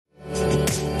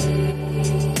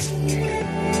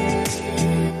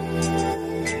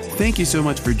Thank you so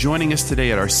much for joining us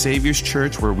today at our Savior's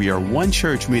Church, where we are one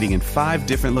church meeting in 5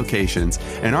 different locations.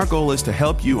 And our goal is to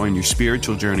help you on your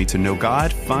spiritual journey to know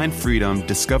God, find freedom,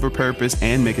 discover purpose,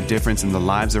 and make a difference in the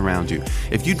lives around you.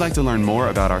 If you'd like to learn more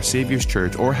about our Savior's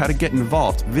Church or how to get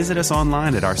involved, visit us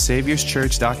online at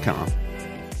oursaviorschurch.com.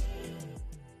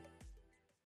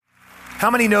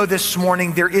 How many know this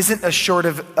morning there isn't a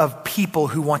shortage of people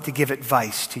who want to give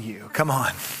advice to you? Come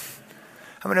on.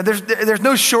 I mean, there's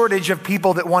no shortage of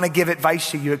people that want to give advice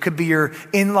to you. It could be your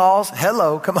in-laws.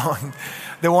 Hello, come on.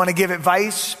 They want to give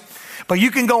advice. But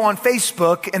you can go on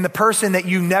Facebook and the person that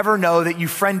you never know that you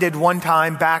friended one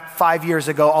time back 5 years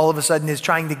ago, all of a sudden is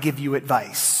trying to give you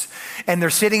advice. And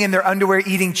they're sitting in their underwear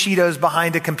eating Cheetos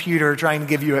behind a computer trying to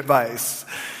give you advice.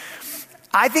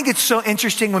 I think it's so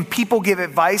interesting when people give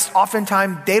advice,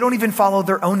 oftentimes they don't even follow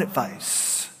their own advice.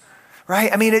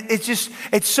 Right? I mean,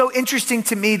 it's so interesting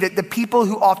to me that the people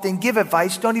who often give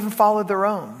advice don't even follow their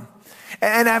own.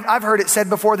 And I've heard it said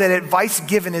before that advice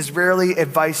given is rarely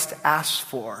advice asked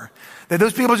for. That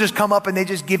those people just come up and they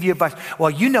just give you advice. Well,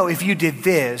 you know, if you did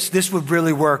this would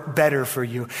really work better for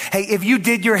you. Hey, if you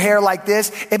did your hair like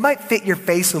this, it might fit your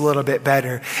face a little bit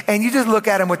better. And you just look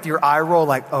at them with your eye roll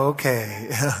like, okay.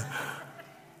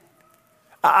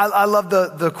 I love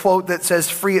the quote that says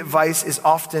free advice is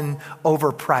often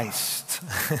overpriced.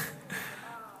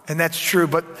 And that's true.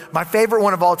 But my favorite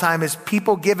one of all time is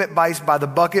people give advice by the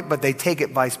bucket, but they take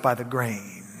advice by the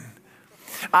grain.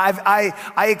 I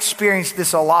experienced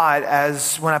this a lot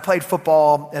as when I played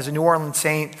football as a New Orleans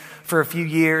Saint for a few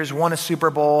years, won a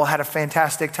Super Bowl, had a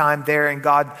fantastic time there, and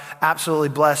God absolutely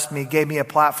blessed me, gave me a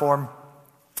platform.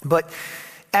 But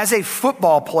as a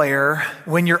football player,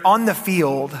 when you're on the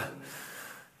field,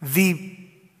 the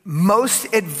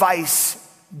most advice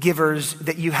givers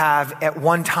that you have at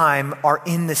one time are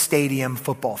in the stadium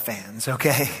football fans,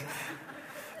 okay?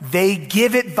 They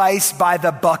give advice by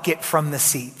the bucket from the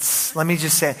seats. Let me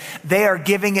just say, they are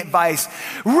giving advice.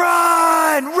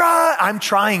 Run, run. I'm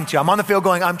trying to. I'm on the field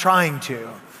going, I'm trying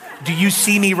to. Do you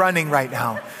see me running right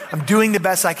now? I'm doing the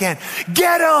best I can.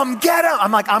 Get him, get him.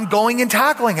 I'm like, I'm going and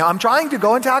tackling him. I'm trying to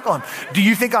go and tackle him. Do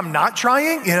you think I'm not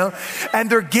trying? You know, and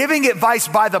they're giving advice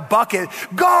by the bucket.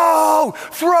 Go,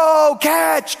 throw,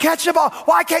 catch the ball.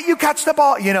 Why can't you catch the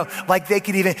ball? You know, like they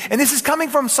could even, and this is coming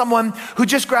from someone who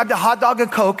just grabbed a hot dog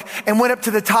and Coke and went up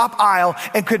to the top aisle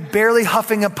and could barely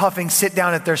huffing and puffing sit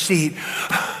down at their seat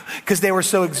because they were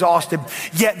so exhausted.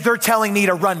 Yet they're telling me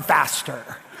to run faster.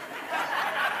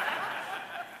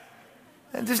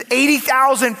 And there's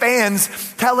 80,000 fans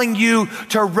telling you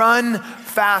to run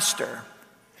faster.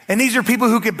 And these are people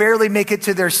who could barely make it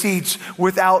to their seats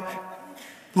without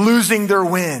losing their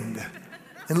wind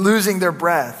and losing their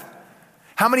breath.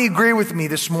 How many agree with me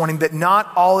this morning that not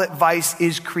all advice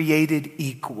is created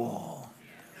equal?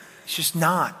 It's just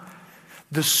not.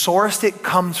 The source it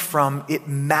comes from, it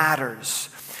matters.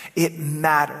 It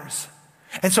matters.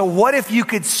 And so what if you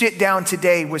could sit down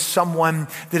today with someone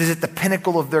that is at the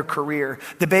pinnacle of their career?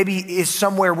 The baby is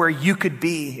somewhere where you could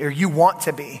be or you want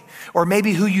to be, or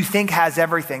maybe who you think has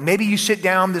everything. Maybe you sit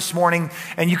down this morning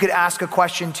and you could ask a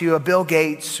question to a Bill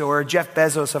Gates or Jeff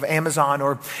Bezos of Amazon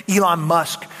or Elon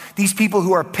Musk. These people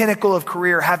who are pinnacle of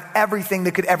career have everything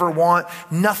they could ever want.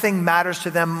 Nothing matters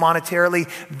to them monetarily.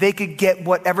 They could get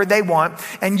whatever they want.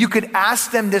 And you could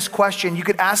ask them this question. You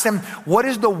could ask them, what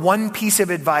is the one piece of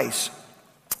advice,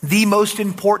 the most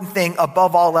important thing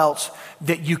above all else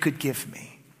that you could give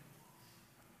me?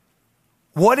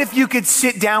 What if you could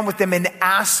sit down with them and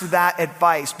ask that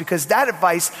advice? Because that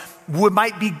advice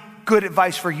might be good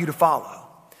advice for you to follow,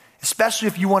 especially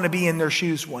if you want to be in their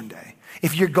shoes one day,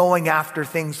 if you're going after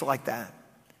things like that.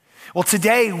 Well,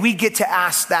 today we get to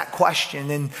ask that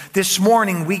question, and this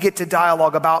morning we get to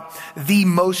dialogue about the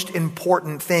most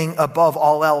important thing above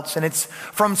all else. And it's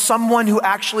from someone who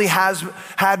actually has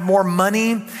had more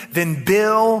money than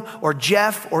Bill or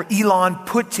Jeff or Elon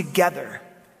put together.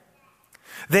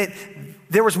 That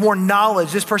there was more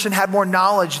knowledge. This person had more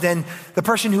knowledge than the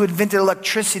person who invented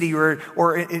electricity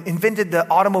or invented the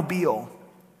automobile.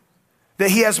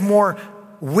 That he has more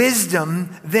wisdom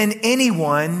than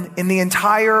anyone in the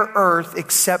entire earth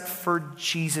except for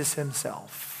Jesus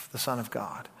himself, the Son of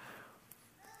God.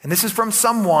 And this is from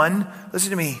someone,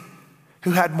 listen to me, who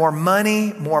had more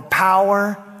money, more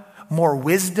power, more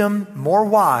wisdom, more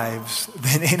wives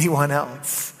than anyone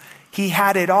else. He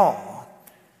had it all.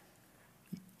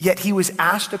 Yet he was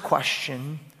asked a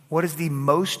question, what is the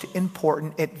most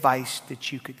important advice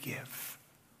that you could give?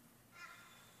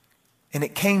 And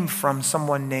it came from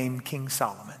someone named King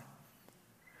Solomon.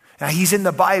 Now, he's in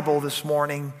the Bible this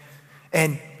morning,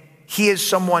 and he is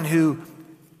someone who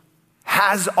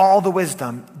has all the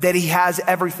wisdom, that he has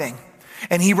everything.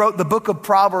 And he wrote the book of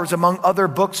Proverbs among other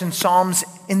books and Psalms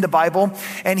in the Bible.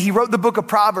 And he wrote the book of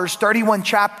Proverbs, 31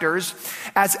 chapters,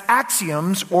 as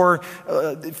axioms or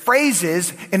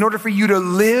phrases in order for you to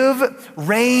live,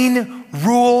 reign,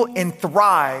 rule, and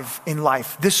thrive in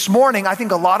life. This morning, I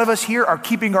think a lot of us here are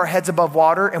keeping our heads above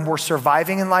water and we're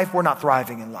surviving in life. We're not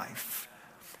thriving in life.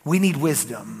 We need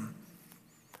wisdom.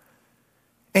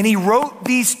 And he wrote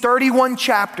these 31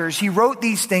 chapters, he wrote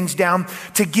these things down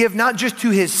to give not just to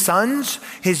his sons,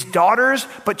 his daughters,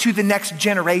 but to the next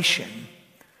generation.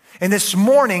 And this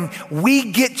morning,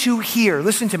 we get to hear,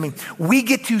 listen to me, we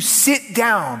get to sit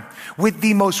down with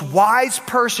the most wise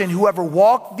person who ever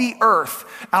walked the earth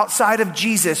outside of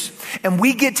Jesus, and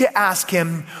we get to ask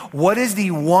him, what is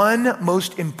the one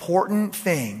most important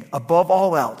thing, above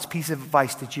all else, piece of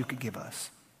advice that you could give us?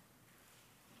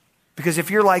 Because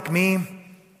if you're like me,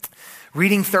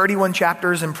 reading 31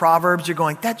 chapters in Proverbs, you're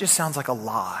going, that just sounds like a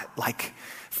lot. Like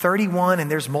 31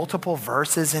 and there's multiple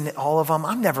verses in all of them.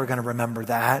 I'm never going to remember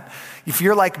that. If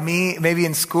you're like me, maybe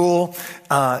in school,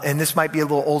 and this might be a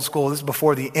little old school, this is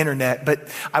before the internet, but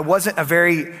I wasn't a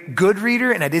very good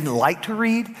reader and I didn't like to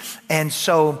read. And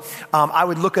so I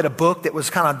would look at a book that was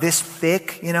kind of this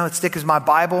thick, as thick as my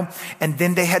Bible. And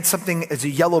then they had something as a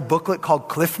yellow booklet called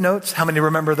Cliff Notes. How many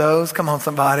remember those? Come on,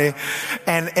 somebody.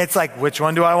 And it's like, which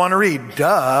one do I want to read?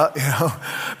 Duh,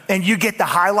 And you get the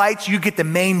highlights, you get the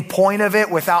main point of it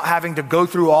without having to go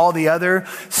through all the other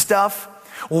stuff.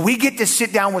 Well, we get to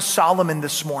sit down with Solomon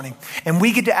this morning and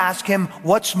we get to ask him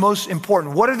what's most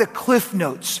important. What are the cliff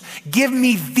notes? Give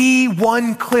me the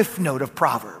one cliff note of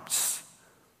Proverbs.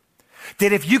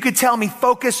 That if you could tell me,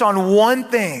 focus on one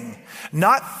thing,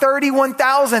 not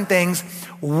 31,000 things,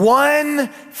 one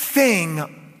thing,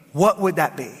 what would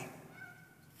that be?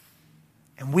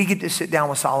 And we get to sit down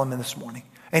with Solomon this morning.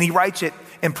 And he writes it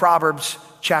in Proverbs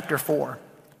chapter 4.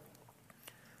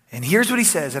 And here's what he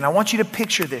says, and I want you to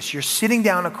picture this. You're sitting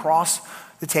down across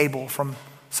the table from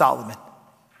Solomon,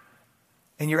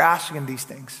 and you're asking him these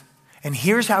things. And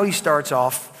here's how he starts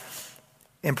off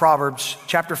in Proverbs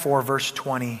chapter 4, verse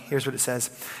 20. Here's what it says.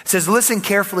 It says, listen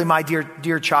carefully, my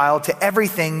dear child, to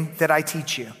everything that I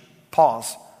teach you.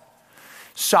 Pause.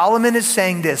 Solomon is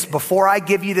saying this, before I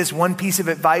give you this one piece of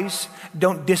advice,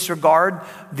 don't disregard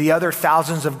the other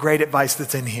thousands of great advice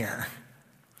that's in here.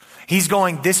 He's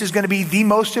going, this is going to be the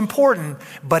most important,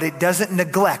 but it doesn't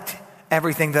neglect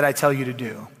everything that I tell you to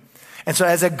do. And so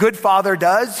as a good father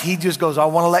does, he just goes, I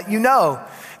want to let you know,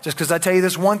 just because I tell you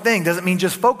this one thing doesn't mean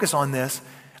just focus on this.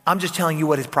 I'm just telling you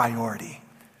what is priority.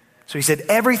 So he said,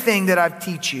 everything that I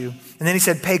teach you. And then he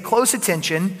said, pay close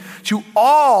attention to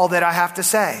all that I have to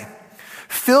say.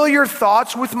 Fill your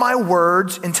thoughts with my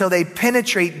words until they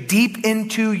penetrate deep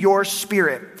into your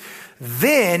spirit.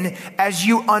 Then, as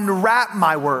you unwrap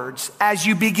my words, as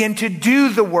you begin to do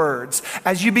the words,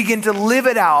 as you begin to live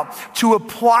it out, to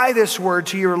apply this word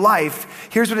to your life,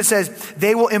 here's what it says.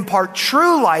 They will impart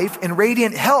true life and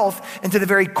radiant health into the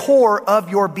very core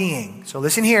of your being. So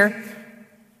listen here.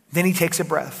 Then he takes a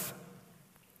breath.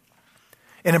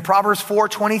 And in Proverbs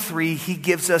 4:23, he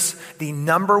gives us the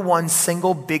number one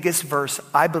single biggest verse,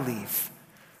 I believe,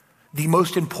 the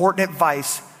most important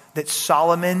advice that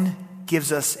Solomon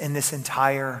gives us in this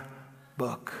entire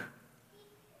book.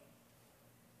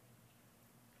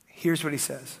 Here's what he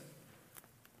says.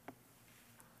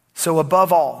 So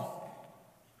above all,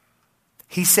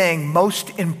 he's saying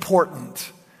most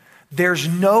important. There's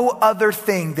no other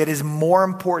thing that is more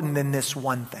important than this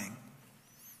one thing.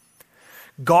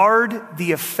 Guard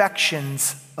the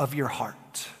affections of your heart,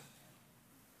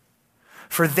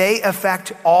 for they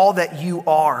affect all that you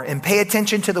are. And pay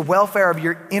attention to the welfare of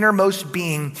your innermost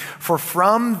being, for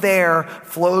from there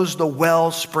flows the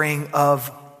wellspring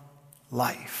of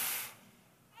life.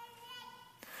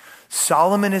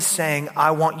 Solomon is saying,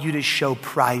 I want you to show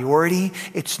priority.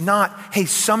 It's not, hey,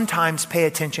 sometimes pay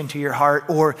attention to your heart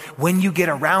or when you get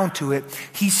around to it.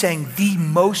 He's saying the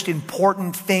most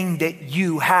important thing that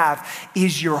you have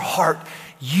is your heart.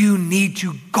 You need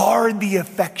to guard the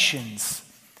affections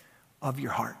of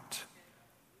your heart.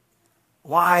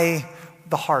 Why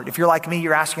the heart? If you're like me,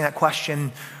 you're asking that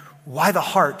question, why the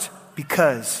heart?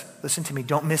 Because, listen to me,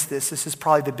 don't miss this. This is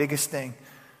probably the biggest thing.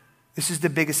 This is the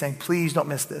biggest thing. Please don't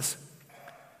miss this.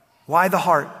 Why the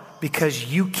heart?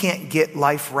 Because you can't get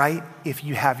life right if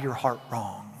you have your heart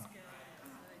wrong.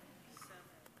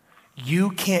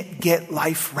 You can't get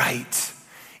life right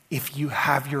if you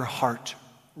have your heart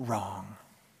wrong.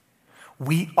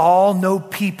 We all know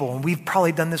people, and we've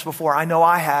probably done this before. I know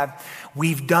I have.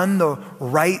 We've done the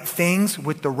right things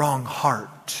with the wrong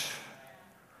heart.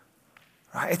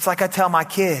 Right? It's like I tell my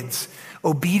kids,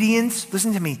 Obedience,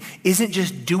 listen to me, isn't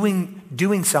just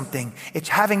doing something. It's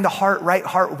having the right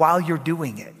heart while you're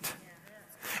doing it.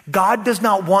 God does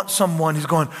not want someone who's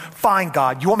going, fine,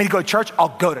 God, you want me to go to church?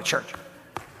 I'll go to church.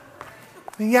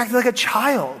 I mean, you act like a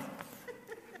child.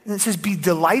 And it says, be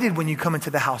delighted when you come into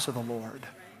the house of the Lord.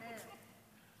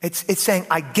 It's saying,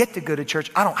 I get to go to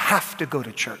church. I don't have to go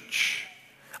to church.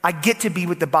 I get to be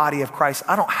with the body of Christ.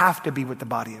 I don't have to be with the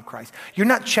body of Christ. You're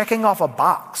not checking off a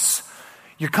box.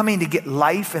 You're coming to get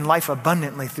life and life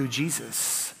abundantly through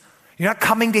Jesus. You're not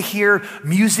coming to hear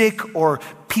music or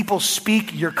people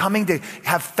speak. You're coming to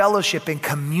have fellowship and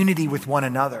community with one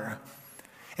another.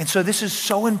 And so this is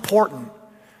so important.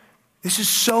 This is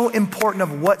so important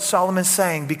of what Solomon's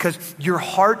saying, because your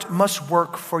heart must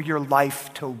work for your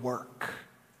life to work.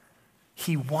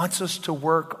 He wants us to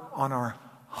work on our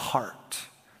heart.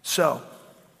 So,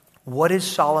 what is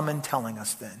Solomon telling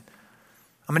us then?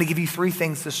 I'm going to give you 3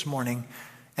 things this morning,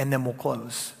 and then we'll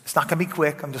close. It's not going to be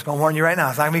quick. I'm just going to warn you right now.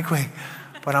 It's not going to be quick.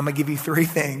 But I'm going to give you 3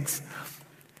 things,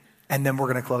 and then we're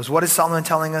going to close. What is Solomon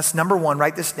telling us? Number 1,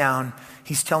 write this down.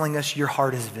 He's telling us your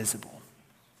heart is visible.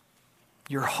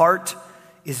 Your heart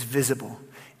is visible.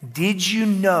 Did you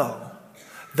know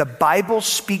the Bible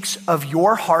speaks of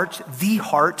your heart, the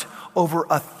heart, over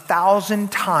 1,000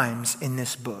 times in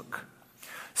this book?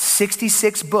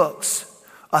 66 books,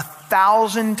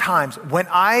 1,000 times. When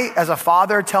I, as a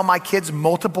father, tell my kids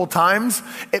multiple times,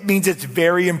 it means it's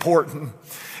very important.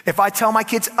 If I tell my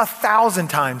kids 1,000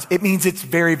 times, it means it's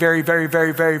very, very, very,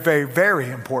 very, very, very, very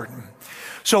important.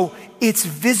 So it's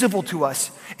visible to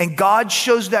us. And God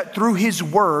shows that through his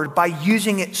word by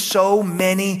using it so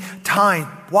many times.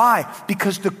 Why?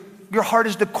 Because your heart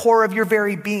is the core of your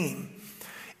very being.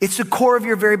 It's the core of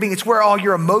your very being. It's where all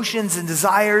your emotions and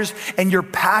desires and your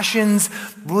passions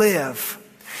live.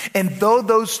 And though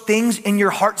those things in your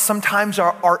heart sometimes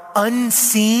are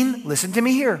unseen, listen to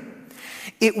me here,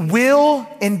 it will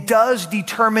and does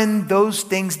determine those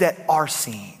things that are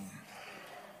seen.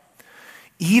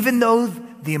 Even though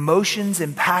the emotions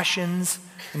and passions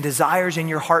and desires in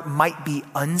your heart might be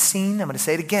unseen, I'm going to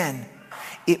say it again,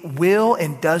 it will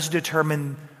and does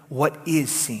determine what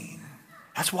is seen.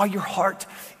 That's why your heart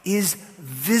is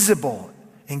visible,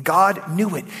 and God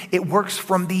knew it. It works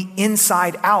from the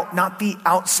inside out, not the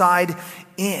outside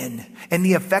in. And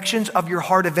the affections of your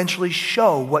heart eventually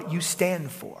show what you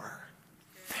stand for.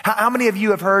 How many of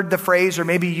you have heard the phrase, or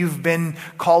maybe you've been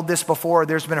called this before,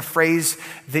 there's been a phrase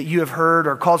that you have heard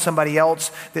or called somebody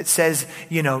else that says,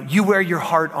 you wear your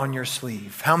heart on your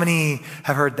sleeve? How many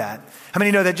have heard that? How many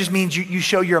know that just means you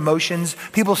show your emotions?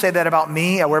 People say that about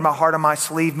me. I wear my heart on my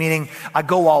sleeve, meaning I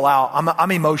go all out. I'm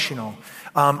emotional.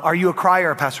 Are you a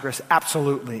crier, Pastor Chris?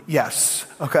 Absolutely. Yes.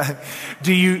 Okay.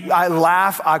 I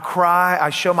laugh, I cry, I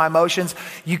show my emotions.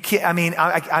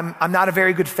 I'm not a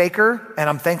very good faker, and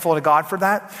I'm thankful to God for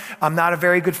that. I'm not a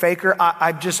very good faker.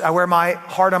 I wear my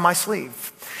heart on my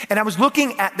sleeve. And I was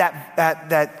looking at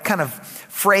that kind of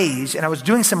phrase, and I was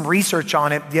doing some research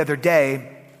on it the other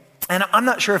day. And I'm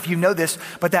not sure if you know this,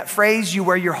 but that phrase, you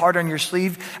wear your heart on your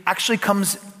sleeve, actually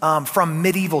comes from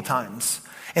medieval times.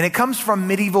 And it comes from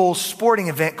medieval sporting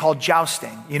event called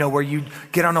jousting, where you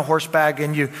get on a horseback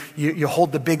and you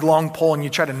hold the big long pole and you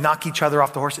try to knock each other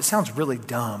off the horse. It sounds really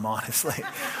dumb, honestly.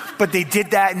 But they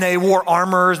did that, and they wore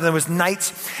armors, and there was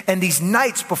knights. And these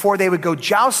knights, before they would go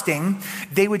jousting,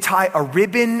 they would tie a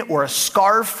ribbon or a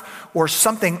scarf or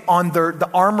something on the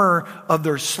armor of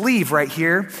their sleeve right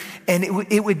here. And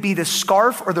it would be the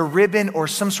scarf or the ribbon or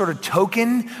some sort of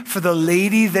token for the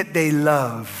lady that they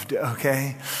loved,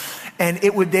 okay? And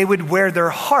they would wear their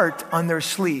heart on their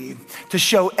sleeve to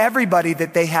show everybody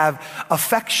that they have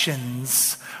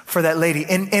affections for that lady.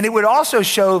 And it would also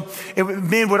show,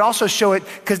 men would also show it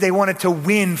because they wanted to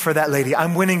win for that lady.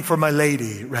 I'm winning for my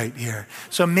lady right here.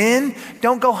 So men,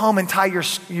 don't go home and tie your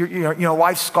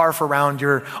wife's scarf around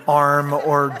your arm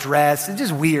or dress. It's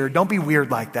just weird. Don't be weird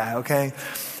like that, okay?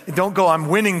 Don't go, I'm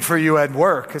winning for you at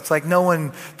work. It's like,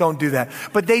 don't do that.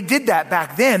 But they did that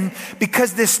back then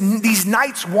because these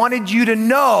knights wanted you to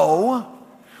know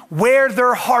where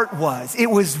their heart was. It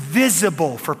was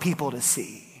visible for people to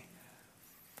see.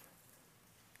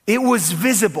 It was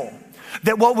visible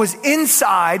that what was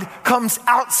inside comes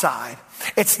outside.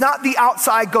 It's not the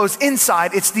outside goes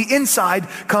inside, it's the inside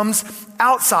comes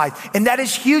outside. And that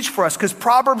is huge for us because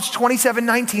Proverbs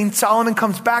 27:19, Solomon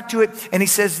comes back to it and he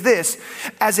says this,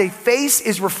 as a face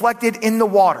is reflected in the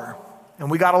water.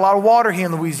 And we got a lot of water here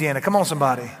in Louisiana. Come on,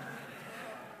 somebody.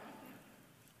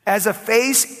 As a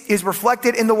face is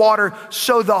reflected in the water,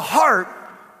 so the heart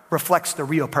reflects the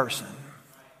real person.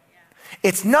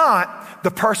 It's not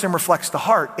the person reflects the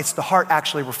heart, it's the heart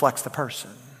actually reflects the person.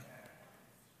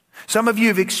 Some of you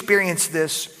have experienced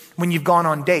this when you've gone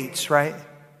on dates, right?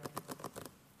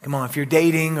 Come on, if you're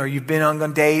dating or you've been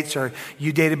on dates or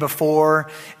you dated before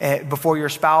your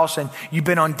spouse and you've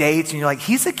been on dates and you're like,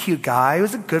 he's a cute guy. It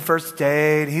was a good first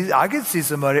date. I could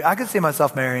see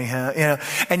myself marrying him,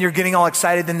 and you're getting all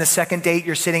excited. Then the second date,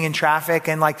 you're sitting in traffic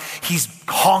and like he's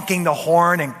honking the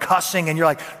horn and cussing and you're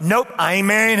like, nope, I ain't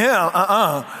marrying him.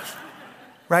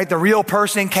 Right? The real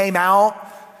person came out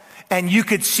and you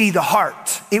could see the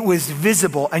heart. It was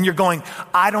visible and you're going,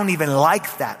 I don't even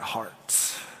like that heart.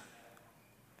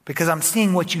 Because I'm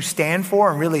seeing what you stand for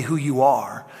and really who you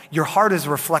are. Your heart is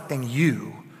reflecting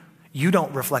you. You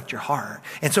don't reflect your heart.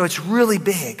 And so it's really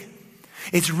big.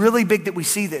 It's really big that we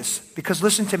see this. Because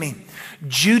listen to me,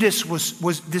 Judas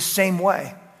was the same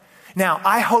way. Now,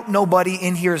 I hope nobody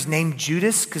in here is named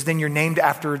Judas, because then you're named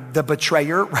after the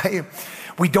betrayer, right?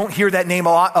 We don't hear that name a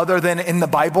lot other than in the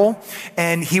Bible.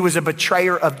 And he was a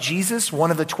betrayer of Jesus, one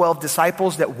of the 12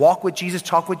 disciples that walk with Jesus,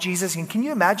 talk with Jesus. And can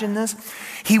you imagine this?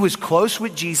 He was close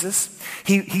with Jesus.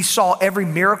 He saw every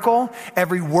miracle,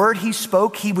 every word he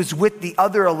spoke. He was with the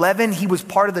other 11. He was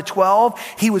part of the 12.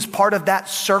 He was part of that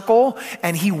circle.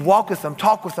 And he walked with them,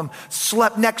 talked with them,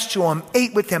 slept next to him,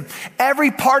 ate with him.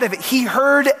 Every part of it. He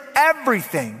heard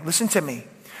everything. Listen to me.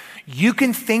 You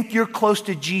can think you're close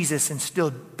to Jesus and still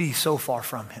be so far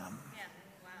from him.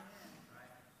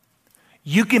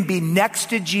 You can be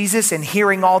next to Jesus and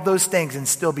hearing all those things and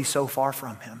still be so far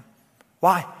from him.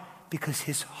 Why? Because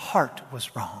his heart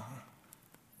was wrong.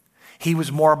 He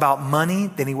was more about money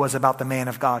than he was about the man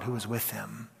of God who was with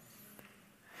him.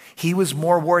 He was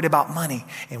more worried about money.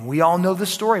 And we all know the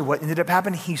story. What ended up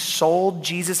happening? He sold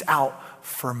Jesus out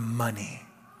for money.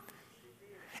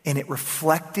 And it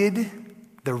reflected,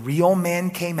 the real man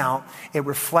came out. It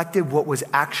reflected what was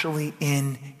actually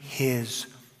in his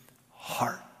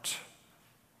heart.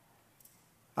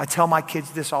 I tell my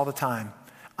kids this all the time.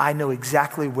 I know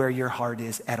exactly where your heart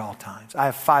is at all times. I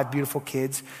have 5 beautiful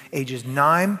kids, ages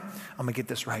 9. I'm going to get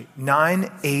this right.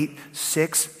 9, 8,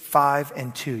 6, 5,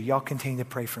 and 2. Y'all continue to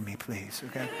pray for me, please,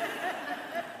 okay?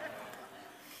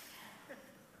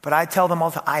 But I tell them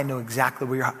all the time, I know exactly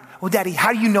where your heart is. Well, Daddy,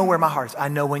 how do you know where my heart is? I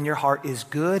know when your heart is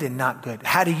good and not good.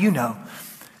 How do you know?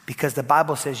 Because the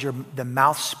Bible says the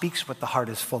mouth speaks what the heart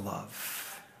is full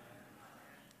of.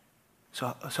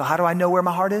 So how do I know where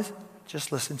my heart is?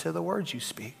 Just listen to the words you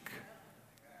speak.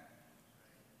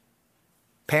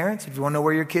 Parents, if you want to know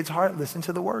where your kid's heart, listen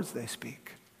to the words they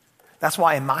speak. That's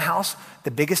why in my house,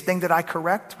 the biggest thing that I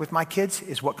correct with my kids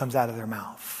is what comes out of their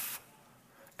mouth.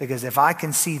 Because if I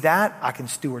can see that, I can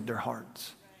steward their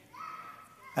hearts.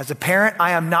 As a parent,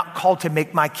 I am not called to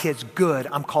make my kids good.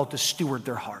 I'm called to steward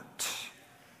their heart.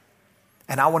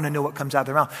 And I want to know what comes out of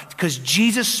their mouth. Because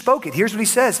Jesus spoke it. Here's what he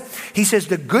says. He says,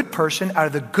 the good person out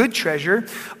of the good treasure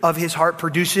of his heart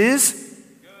produces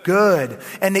good.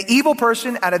 And the evil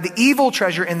person out of the evil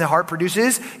treasure in the heart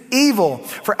produces evil.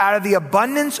 For out of the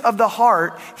abundance of the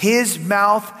heart, his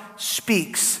mouth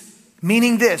speaks.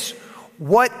 Meaning this,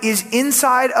 what is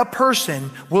inside a person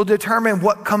will determine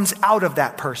what comes out of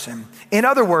that person. In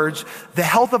other words, the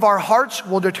health of our hearts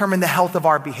will determine the health of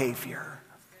our behavior.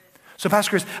 So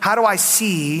Pastor Chris, how do I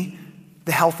see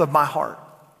the health of my heart?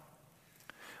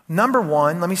 Number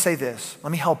one, let me say this.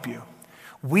 Let me help you.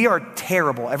 We are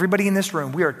terrible. Everybody in this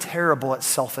room, we are terrible at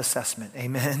self-assessment.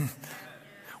 Amen.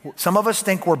 Some of us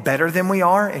think we're better than we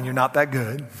are, and you're not that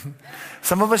good.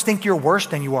 Some of us think you're worse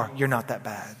than you are. You're not that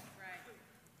bad.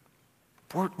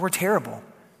 We're terrible.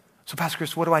 So Pastor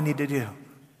Chris, what do I need to do?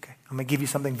 Okay, I'm going to give you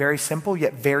something very simple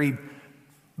yet very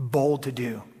bold to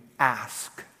do.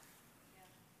 Ask.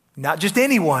 Not just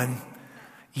anyone.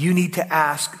 You need to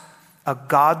ask a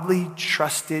godly,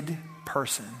 trusted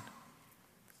person.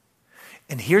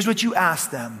 And here's what you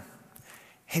ask them.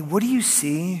 Hey, what do you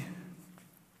see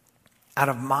out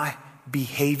of my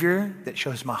behavior that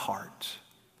shows my heart?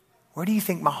 Where do you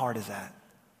think my heart is at?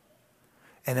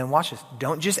 And then watch this.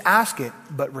 Don't just ask it,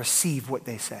 but receive what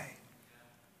they say.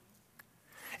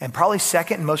 And probably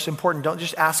second and most important, don't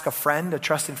just ask a friend, a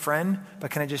trusted friend, but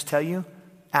can I just tell you,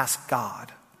 ask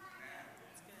God.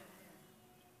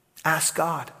 Ask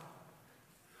God.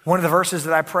 One of the verses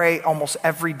that I pray almost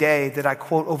every day that I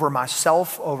quote over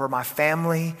myself, over my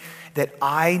family, that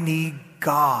I need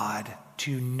God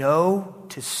to know,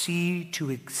 to see, to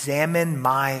examine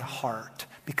my heart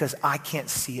because I can't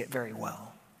see it very well.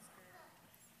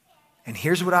 And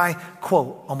here's what I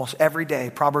quote almost every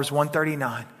day, Proverbs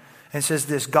 139. And it says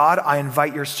this, God, I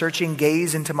invite your searching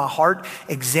gaze into my heart.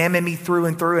 Examine me through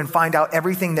and find out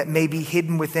everything that may be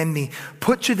hidden within me.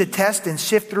 Put to the test and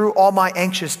sift through all my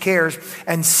anxious cares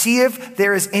and see if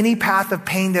there is any path of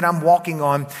pain that I'm walking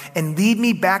on, and lead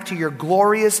me back to your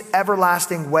glorious,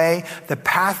 everlasting way, the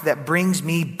path that brings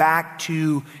me back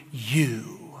to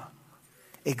you.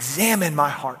 Examine my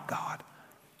heart, God,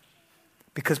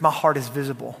 because my heart is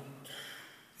visible.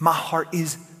 My heart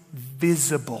is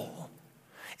visible.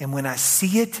 And when I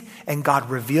see it and God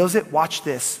reveals it, watch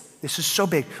this. This is so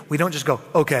big. We don't just go,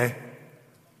 okay.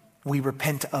 We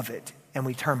repent of it and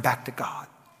we turn back to God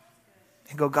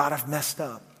and go, God, I've messed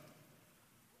up.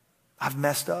 I've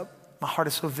messed up. My heart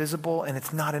is so visible and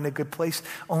it's not in a good place.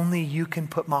 Only you can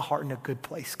put my heart in a good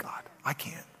place, God. I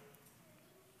can't.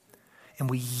 And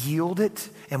we yield it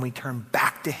and we turn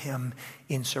back to him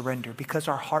in surrender because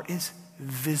our heart is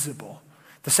visible.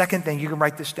 The second thing, you can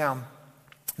write this down.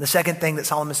 The second thing that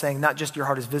Solomon is saying, not just your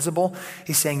heart is visible,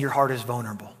 he's saying your heart is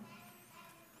vulnerable.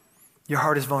 Your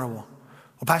heart is vulnerable.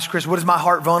 Well, Pastor Chris, what is my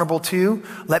heart vulnerable to?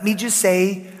 Let me just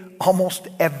say almost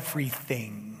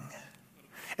everything.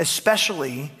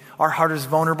 Especially our heart is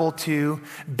vulnerable to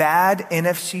bad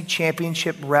NFC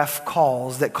championship ref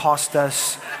calls that cost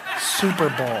us Super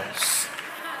Bowls.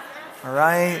 All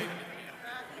right?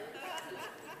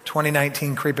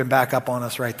 2019 creeping back up on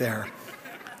us right there.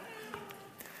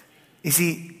 You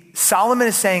see, Solomon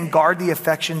is saying guard the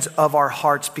affections of our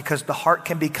hearts because the heart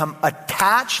can become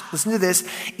attached, listen to this,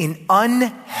 in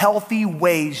unhealthy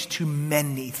ways to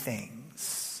many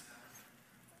things.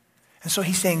 And so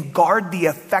he's saying guard the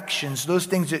affections, those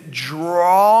things that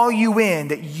draw you in,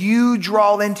 that you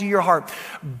draw into your heart.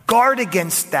 Guard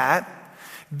against that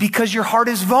because your heart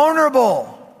is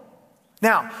vulnerable.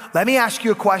 Now, let me ask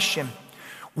you a question.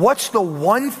 What's the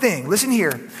one thing, listen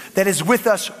here, that is with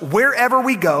us wherever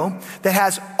we go, that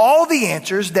has all the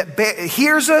answers, that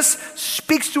hears us,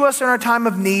 speaks to us in our time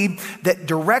of need, that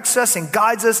directs us and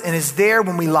guides us and is there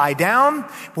when we lie down,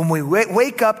 when we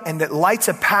wake up, and that lights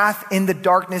a path in the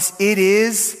darkness? It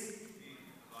is,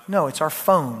 no, it's our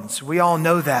phones. We all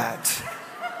know that.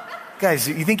 Guys,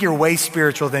 you think you're way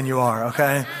spiritual than you are,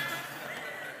 okay?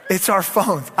 It's our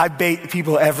phones. I bait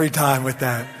people every time with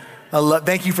that.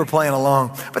 Thank you for playing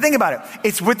along. But think about it.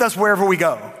 It's with us wherever we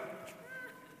go.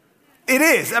 It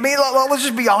is. I mean, let's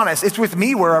just be honest. It's with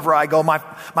me wherever I go. My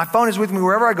phone is with me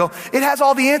wherever I go. It has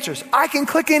all the answers. I can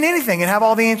click in anything and have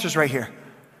all the answers right here.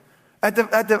 At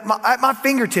my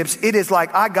fingertips, it is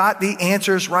like I got the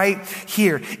answers right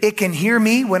here. It can hear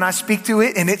me when I speak to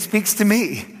it, and it speaks to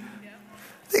me.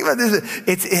 Think about this.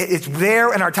 It's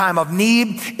there in our time of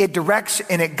need. It directs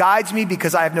and it guides me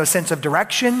because I have no sense of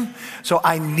direction. So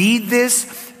I need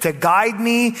this to guide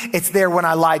me. It's there when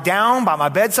I lie down by my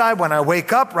bedside, when I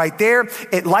wake up, right there.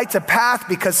 It lights a path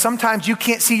because sometimes you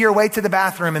can't see your way to the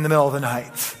bathroom in the middle of the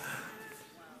night.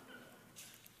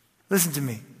 Listen to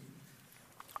me.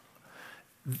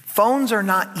 Phones are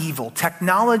not evil.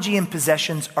 Technology and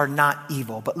possessions are not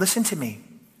evil. But listen to me.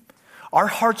 Our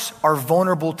hearts are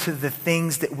vulnerable to the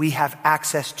things that we have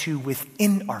access to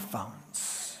within our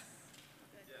phones.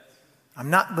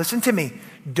 Listen to me.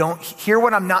 Don't hear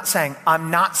what I'm not saying. I'm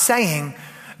not saying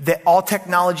that all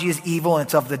technology is evil and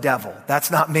it's of the devil. That's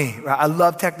not me. Right? I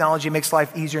love technology. It makes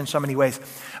life easier in so many ways.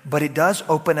 But it does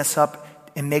open us up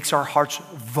and makes our hearts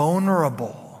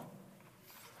vulnerable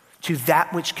to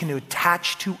that which can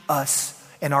attach to us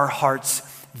and our hearts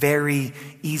very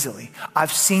easily.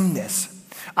 I've seen this.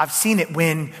 I've seen it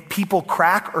when people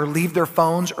crack or leave their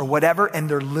phones or whatever, and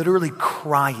they're literally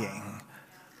crying.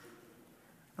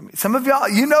 I mean, some of y'all,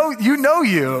 you know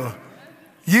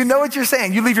what you're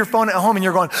saying. You leave your phone at home and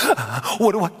you're going,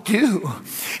 what do I do?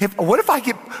 What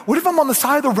if I'm on the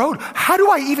side of the road? How do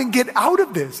I even get out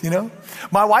of this? You know,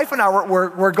 my wife and I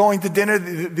were going to dinner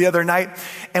the other night,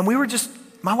 and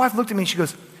my wife looked at me and she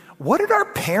goes, what did our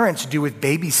parents do with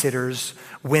babysitters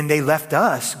when they left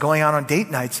us going out on date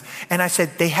nights? And I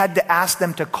said, they had to ask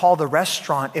them to call the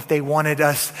restaurant if they wanted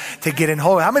us to get in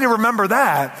hold. How many remember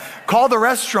that? Call the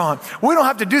restaurant. We don't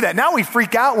have to do that. Now we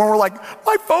freak out when we're like,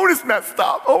 my phone is messed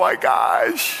up. Oh my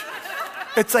gosh.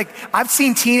 It's like, I've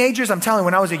seen teenagers, I'm telling you,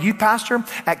 when I was a youth pastor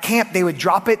at camp, they would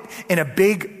drop it in a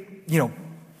big,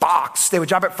 box. They would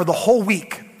drop it for the whole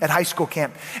week at high school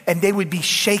camp. And they would be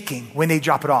shaking when they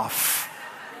drop it off.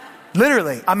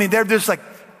 Literally. I mean, they're just like,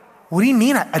 what do you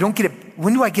mean I don't get it?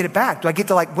 When do I get it back? Do I get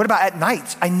to what about at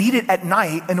nights? I need it at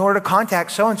night in order to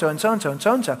contact so-and-so and so-and-so and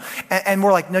so-and-so. And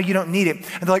we're like, no, you don't need it.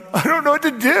 And they're like, I don't know what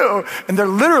to do. And they're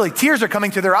literally, tears are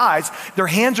coming to their eyes. Their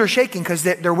hands are shaking because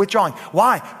they're withdrawing.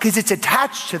 Why? Because it's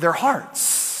attached to their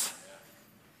hearts.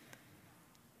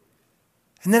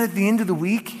 And then at the end of the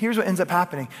week, here's what ends up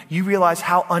happening. You realize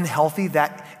how unhealthy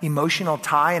that emotional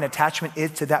tie and attachment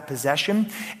is to that possession.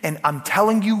 And I'm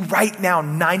telling you right now,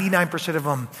 99% of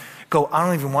them go, I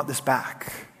don't even want this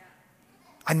back.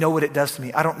 I know what it does to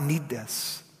me. I don't need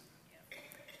this.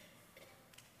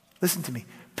 Listen to me.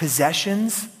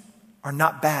 Possessions are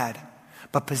not bad,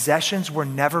 but possessions were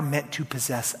never meant to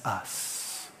possess us.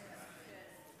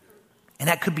 And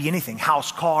that could be anything,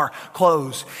 house, car,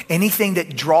 clothes, anything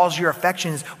that draws your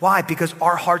affections. Why? Because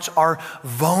our hearts are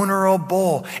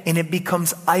vulnerable and it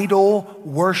becomes idol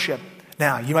worship.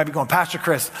 Now, you might be going, Pastor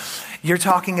Chris, you're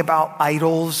talking about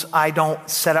idols. I don't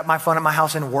set up my phone at my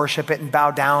house and worship it and bow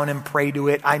down and pray to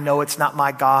it. I know it's not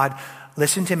my God.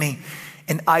 Listen to me.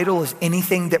 An idol is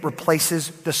anything that replaces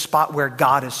the spot where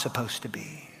God is supposed to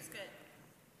be.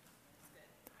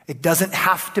 It doesn't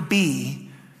have to be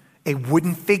a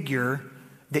wooden figure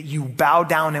that you bow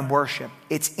down and worship.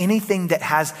 It's anything that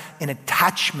has an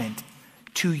attachment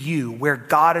to you where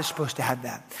God is supposed to have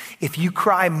that. If you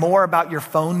cry more about your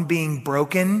phone being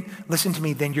broken, listen to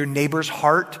me, than your neighbor's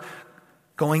heart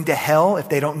going to hell if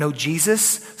they don't know Jesus,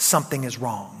 something is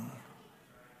wrong.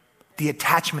 The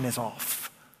attachment is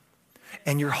off.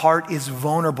 And your heart is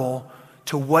vulnerable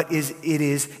to what it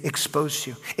is exposed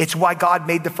to. It's why God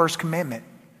made the first commandment.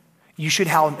 You should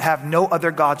have no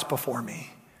other gods before me.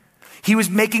 He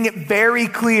was making it very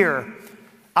clear.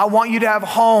 I want you to have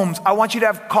homes. I want you to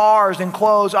have cars and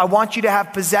clothes. I want you to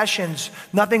have possessions.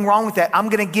 Nothing wrong with that. I'm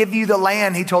going to give you the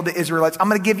land, he told the Israelites. I'm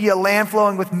going to give you a land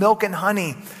flowing with milk and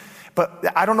honey.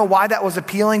 But I don't know why that was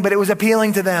appealing, but it was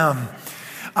appealing to them.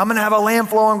 I'm going to have a land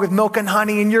flowing with milk and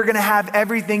honey, and you're going to have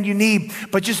everything you need.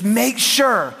 But just make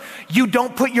sure you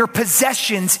don't put your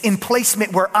possessions in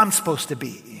placement where I'm supposed to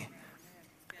be.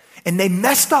 And they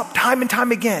messed up time and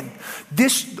time again.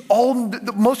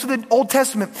 Most of the Old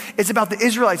Testament is about the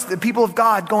Israelites, the people of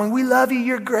God, going, we love you,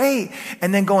 you're great.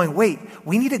 And then going, wait,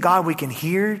 we need a God we can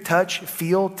hear, touch,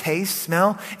 feel, taste,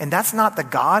 smell. And that's not the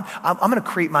God. I'm going to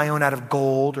create my own out of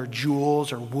gold or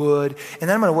jewels or wood. And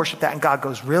then I'm going to worship that. And God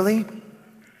goes, really?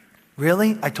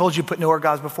 Really? I told you put no other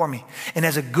gods before me. And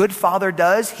as a good father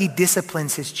does, he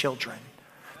disciplines his children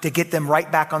to get them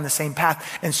right back on the same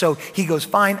path. And so he goes,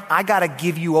 fine, I got to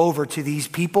give you over to these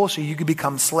people so you can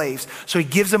become slaves. So he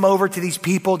gives them over to these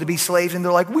people to be slaves. And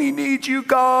they're like, we need you,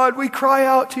 God. We cry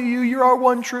out to you. You're our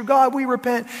one true God. We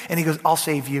repent. And he goes, I'll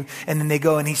save you. And then they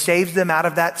go and he saves them out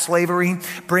of that slavery,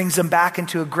 brings them back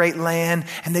into a great land.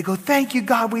 And they go, thank you,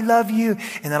 God. We love you.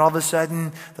 And then all of a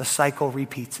sudden, the cycle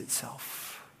repeats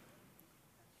itself.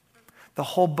 The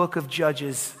whole book of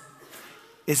Judges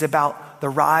is about the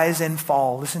rise and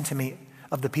fall, listen to me,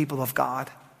 of the people of God.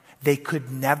 They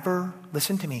could never,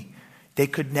 listen to me, they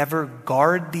could never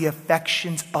guard the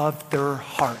affections of their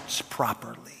hearts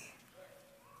properly.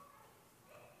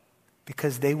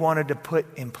 Because they wanted to put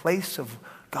in place of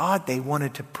God, they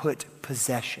wanted to put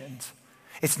possessions.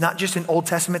 It's not just an Old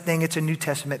Testament thing, it's a New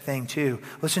Testament thing too.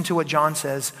 Listen to what John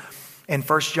says in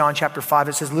 1 John chapter 5.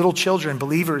 It says, little children,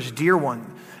 believers, dear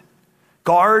one,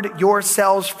 guard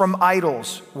yourselves from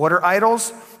idols. What are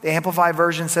idols? The Amplified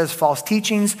Version says false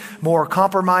teachings, moral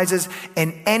compromises,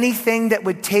 and anything that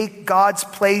would take God's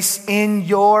place in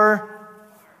your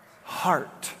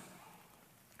heart.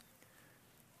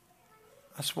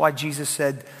 That's why Jesus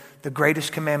said the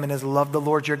greatest commandment is love the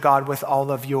Lord your God with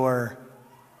all of your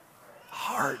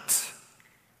heart,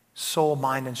 soul,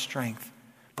 mind, and strength.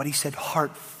 But he said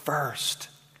heart first.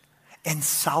 And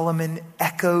Solomon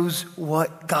echoes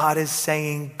what God is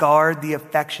saying. Guard the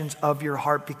affections of your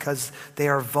heart because they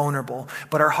are vulnerable.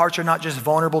 But our hearts are not just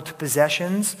vulnerable to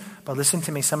possessions. But listen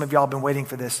to me, some of y'all have been waiting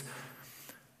for this.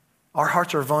 Our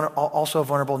hearts are also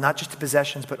vulnerable not just to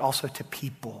possessions, but also to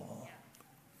people.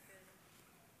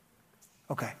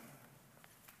 Okay.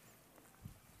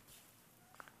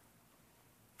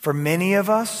 For many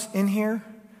of us in here,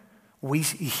 we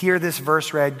hear this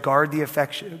verse read, guard the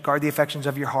affections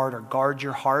of your heart, or guard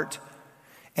your heart.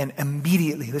 And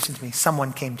immediately, listen to me,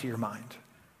 someone came to your mind.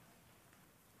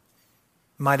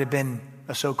 Might have been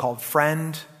a so-called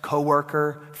friend,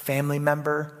 coworker, family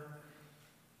member.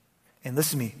 And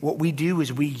listen to me, what we do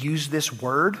is we use this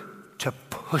word to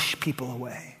push people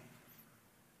away.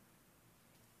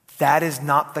 That is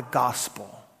not the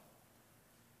gospel.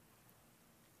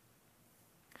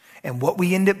 And what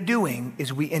we end up doing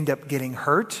is we end up getting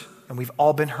hurt, and we've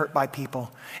all been hurt by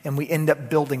people, and we end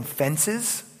up building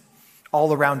fences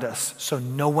all around us so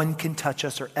no one can touch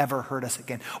us or ever hurt us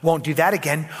again. Won't do that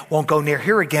again. Won't go near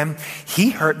here again.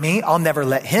 He hurt me. I'll never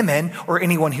let him in, or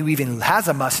anyone who even has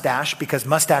a mustache, because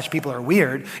mustache people are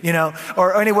weird,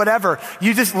 or any whatever.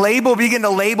 You just begin to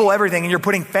label everything, and you're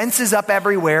putting fences up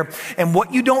everywhere. And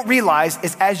what you don't realize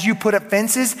is as you put up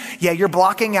fences, you're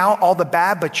blocking out all the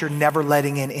bad, but you're never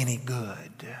letting in any good.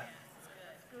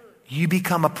 You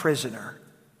become a prisoner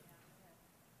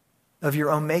of your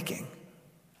own making.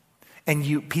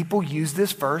 And people use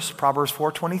this verse, Proverbs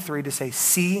 4:23, to say,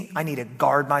 see, I need to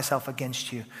guard myself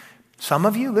against you. Some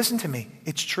of you, listen to me,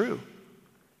 it's true.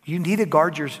 You need to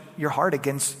guard your heart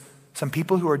against some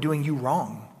people who are doing you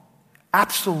wrong.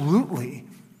 Absolutely.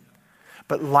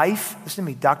 But life, listen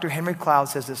to me, Dr. Henry Cloud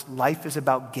says this, life is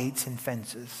about gates and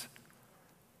fences.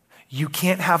 You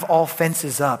can't have all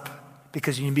fences up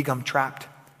because you become trapped.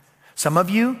 Some of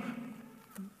you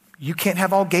can't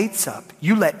have all gates up.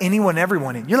 You let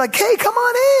everyone in. You're like, hey, come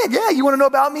on in. Yeah, you want to know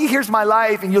about me? Here's my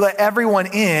life. And you let everyone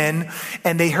in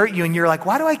and they hurt you. And you're like,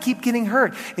 why do I keep getting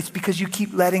hurt? It's because you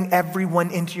keep letting everyone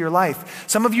into your life.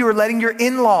 Some of you are letting your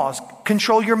in-laws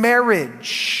control your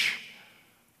marriage.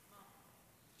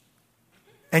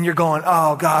 And you're going,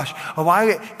 oh gosh,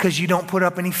 why? Because you don't put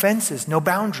up any fences, no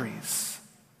boundaries.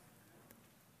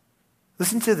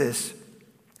 Listen to this.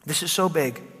 This is so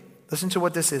big. Listen to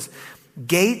what this is.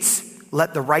 Gates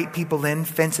let the right people in,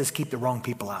 fences keep the wrong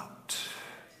people out.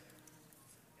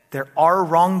 There are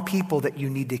wrong people that you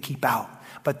need to keep out,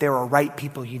 but there are right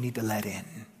people you need to let in.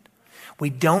 We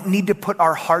don't need to put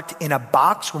our heart in a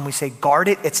box when we say guard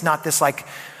it. It's not this like,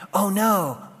 oh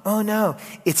no.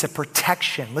 It's a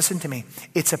protection. Listen to me.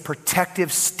 It's a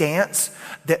protective stance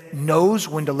that knows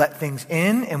when to let things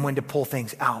in and when to pull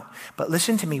things out. But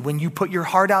listen to me, when you put your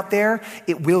heart out there,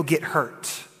 it will get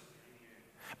hurt.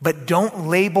 But don't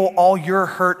label all your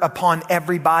hurt upon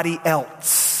everybody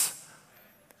else.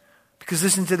 Because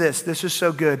listen to this. This is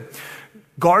so good.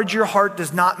 Guard your heart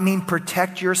does not mean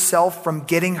protect yourself from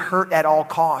getting hurt at all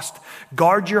cost.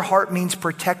 Guard your heart means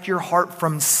protect your heart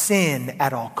from sin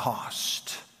at all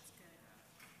cost.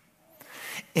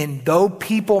 And though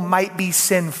people might be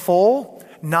sinful,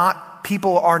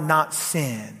 people are not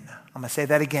sin. I'm going to say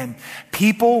that again.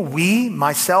 People, we,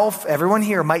 myself, everyone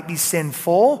here might be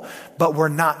sinful, but we're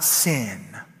not sin.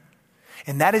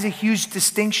 And that is a huge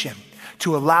distinction.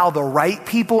 To allow the right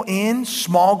people in,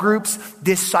 small groups,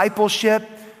 discipleship,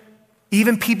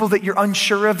 even people that you're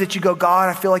unsure of, that you go, God,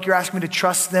 I feel like you're asking me to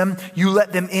trust them. You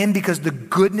let them in because the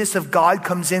goodness of God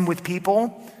comes in with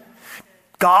people.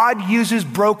 God uses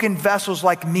broken vessels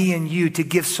like me and you to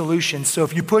give solutions. So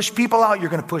if you push people out, you're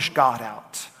going to push God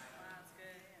out.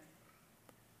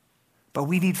 But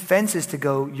we need fences to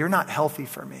go, you're not healthy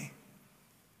for me.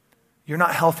 You're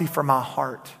not healthy for my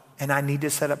heart. And I need to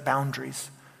set up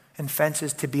boundaries and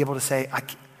fences to be able to say,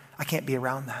 I can't be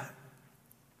around that.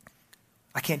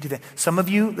 I can't do that. Some of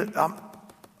you,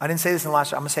 I didn't say this in the last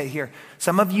show, I'm going to say it here.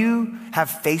 Some of you have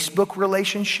Facebook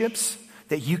relationships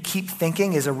that you keep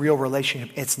thinking is a real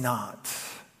relationship. It's not.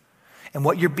 And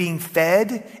what you're being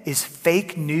fed is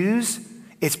fake news.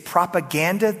 It's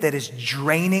propaganda that is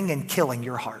draining and killing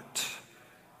your heart.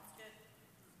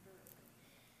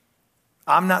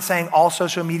 I'm not saying all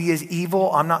social media is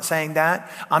evil. I'm not saying that.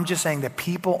 I'm just saying that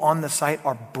people on the site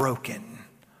are broken.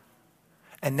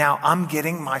 And now I'm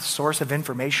getting my source of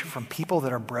information from people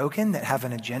that are broken, that have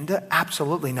an agenda?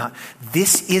 Absolutely not.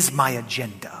 This is my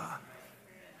agenda.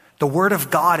 The word of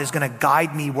God is going to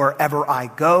guide me wherever I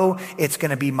go. It's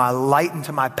going to be my light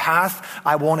into my path.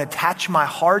 I won't attach my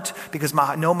heart because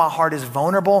I know my heart is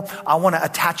vulnerable. I want to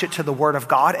attach it to the word of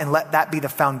God and let that be the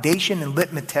foundation and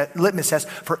litmus test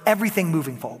for everything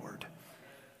moving forward.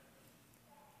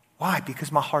 Why?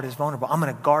 Because my heart is vulnerable. I'm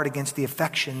going to guard against the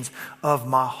affections of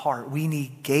my heart. We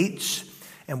need gates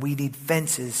and we need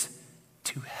fences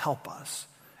to help us.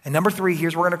 And number 3,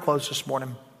 here's where we're going to close this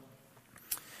morning.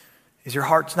 Is your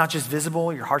heart's not just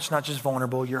visible, your heart's not just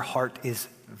vulnerable, your heart is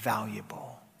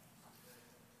valuable.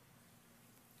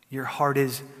 Your heart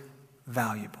is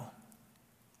valuable.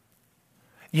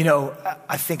 You know,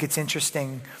 I think it's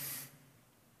interesting.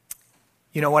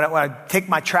 You know, when I take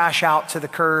my trash out to the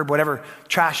curb, whatever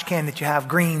trash can that you have,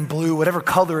 green, blue, whatever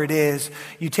color it is,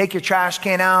 you take your trash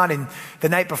can out and the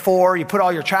night before you put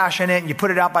all your trash in it and you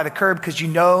put it out by the curb because you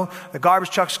know the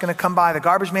garbage truck's going to come by, the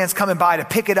garbage man's coming by to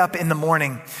pick it up in the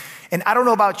morning. And I don't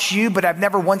know about you, but I've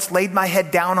never once laid my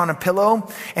head down on a pillow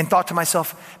and thought to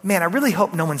myself, man, I really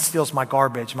hope no one steals my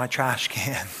garbage, my trash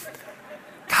can.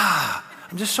 God,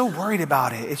 I'm just so worried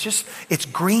about it. It's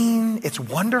green, it's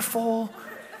wonderful.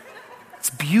 It's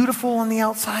beautiful on the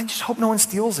outside. Just hope no one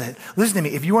steals it. Listen to me.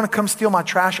 If you want to come steal my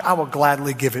trash, I will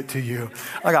gladly give it to you.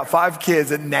 I got 5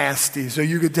 kids and nasty, so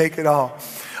you could take it all.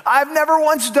 I've never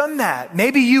once done that.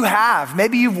 Maybe you have.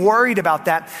 Maybe you've worried about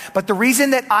that. But the reason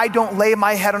that I don't lay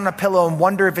my head on a pillow and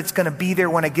wonder if it's going to be there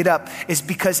when I get up is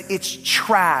because it's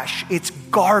trash. It's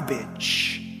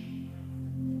garbage.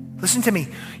 Listen to me.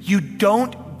 You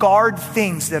don't guard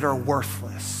things that are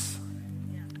worthless.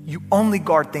 You only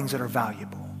guard things that are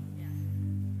valuable.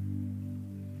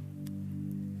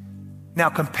 Now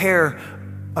compare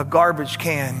a garbage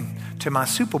can to my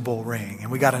Super Bowl ring, and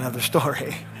we got another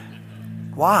story.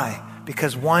 Why?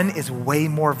 Because one is way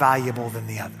more valuable than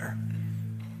the other.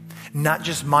 Not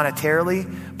just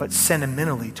monetarily, but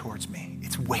sentimentally towards me.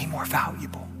 It's way more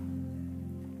valuable.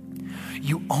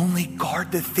 You only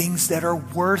guard the things that are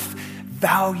worth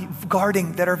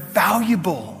guarding, that are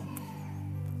valuable.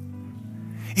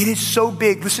 It is so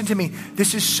big. Listen to me.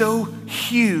 This is so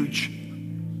huge.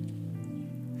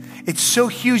 It's so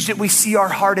huge that we see our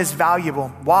heart as valuable.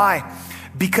 Why?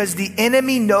 Because the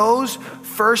enemy knows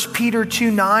 1 Peter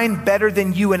 2:9 better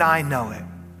than you and I know it.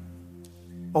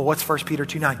 Well, what's 1 Peter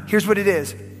 2:9? Here's what it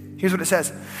is. Here's what it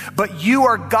says. But you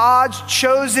are God's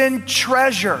chosen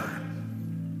treasure.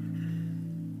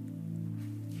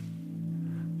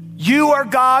 You are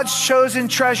God's chosen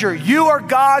treasure. You are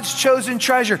God's chosen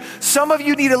treasure. Some of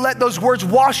you need to let those words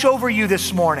wash over you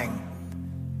this morning.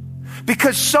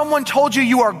 Because someone told you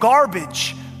you are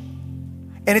garbage.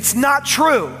 And it's not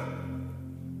true.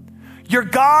 You're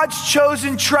God's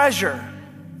chosen treasure.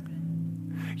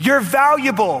 You're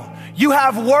valuable. You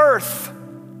have worth.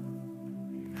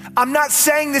 I'm not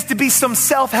saying this to be some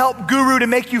self-help guru to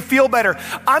make you feel better.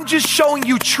 I'm just showing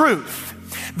you truth.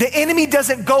 The enemy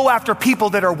doesn't go after people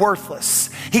that are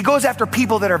worthless. He goes after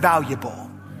people that are valuable.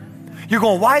 You're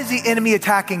going, why is the enemy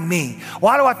attacking me?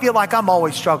 Why do I feel like I'm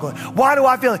always struggling? Why do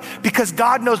I feel like? Because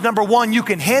God knows, number one, you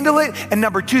can handle it. And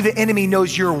number two, the enemy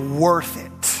knows you're worth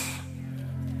it.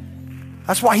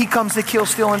 That's why he comes to kill,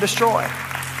 steal, and destroy.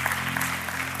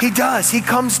 He does. He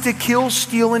comes to kill,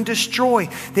 steal, and destroy.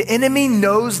 The enemy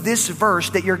knows this verse,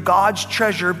 that you're God's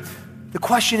treasure. The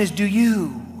question is, do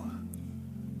you?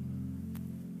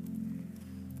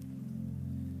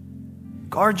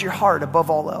 Guard your heart above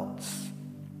all else.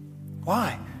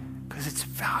 Why? Because it's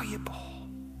valuable.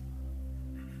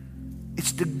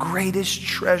 It's the greatest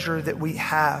treasure that we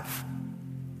have.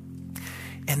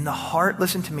 And the heart,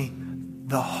 listen to me,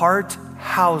 the heart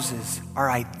houses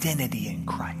our identity in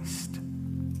Christ.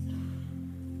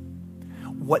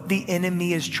 What the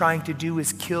enemy is trying to do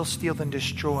is kill, steal, and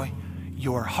destroy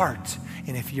your heart.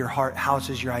 And if your heart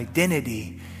houses your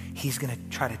identity, he's going to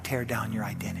try to tear down your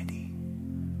identity.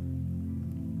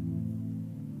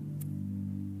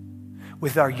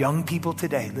 With our young people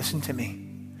today, listen to me,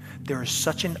 there is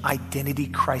such an identity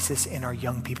crisis in our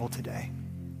young people today.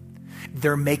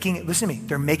 They're making it, listen to me,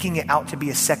 they're making it out to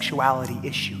be a sexuality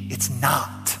issue. It's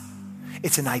not.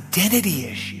 It's an identity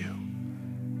issue.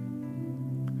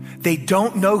 They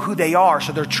don't know who they are,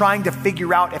 so they're trying to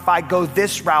figure out, if I go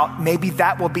this route, maybe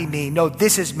that will be me. No,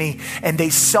 this is me. And they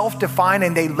self-define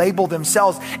and they label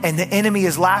themselves, and the enemy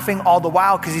is laughing all the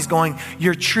while because he's going,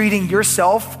 you're treating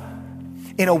yourself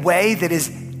in a way that is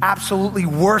absolutely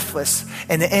worthless,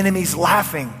 and the enemy's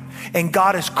laughing, and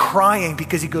God is crying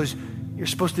because he goes, you're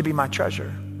supposed to be my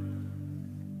treasure.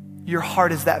 Your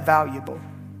heart is that valuable.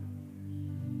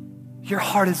 Your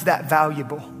heart is that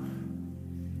valuable.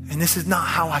 And this is not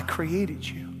how I created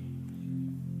you.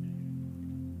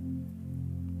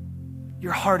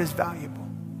 Your heart is valuable.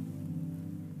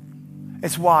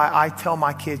 It's why I tell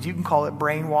my kids, you can call it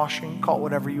brainwashing, call it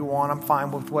whatever you want. I'm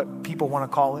fine with what people want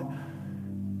to call it.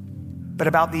 But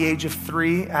about the age of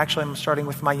 3, actually I'm starting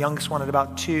with my youngest one at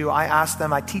about 2,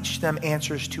 I teach them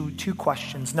answers to 2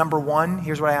 questions. Number 1,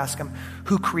 here's what I ask them: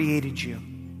 who created you?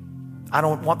 I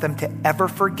don't want them to ever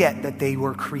forget that they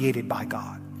were created by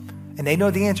God. And they know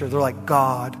the answer. They're like,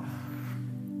 God.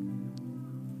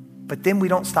 But then we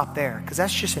don't stop there, because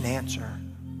that's just an answer.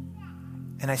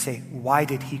 And I say, why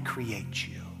did he create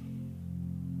you?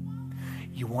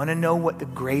 You want to know what the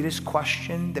greatest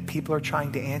question that people are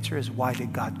trying to answer is? Why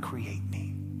did God create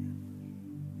me?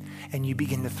 And you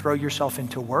begin to throw yourself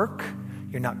into work,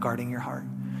 you're not guarding your heart.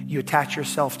 You attach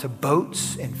yourself to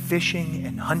boats and fishing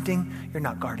and hunting, you're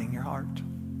not guarding your heart.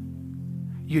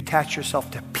 You attach yourself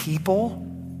to people,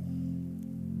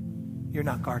 you're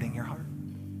not guarding your heart.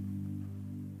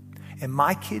 And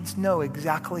my kids know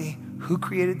exactly who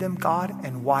created them, God,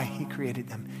 and why he created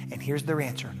them. And here's their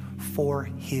answer: for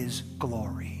his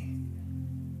glory.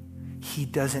 He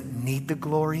doesn't need the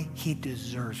glory, he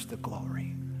deserves the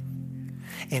glory.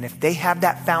 And if they have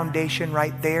that foundation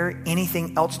right there,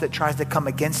 anything else that tries to come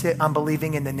against it, I'm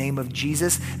believing in the name of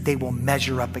Jesus, they will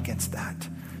measure up against that.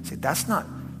 See,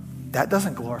 that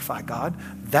doesn't glorify God.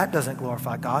 That doesn't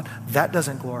glorify God. That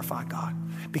doesn't glorify God.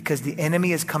 Because the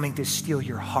enemy is coming to steal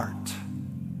your heart.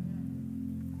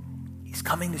 He's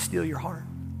coming to steal your heart.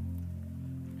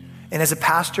 And as a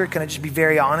pastor, can I just be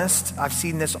very honest? I've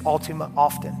seen this all too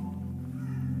often.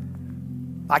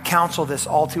 I counsel this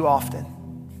all too often.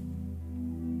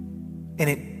 And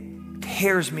it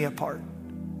tears me apart.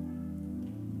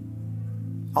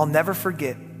 I'll never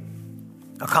forget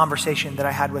a conversation that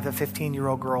I had with a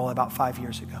 15-year-old girl about 5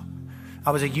 years ago.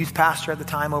 I was a youth pastor at the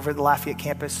time over at the Lafayette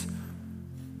campus.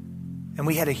 And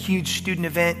we had a huge student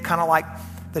event, kind of like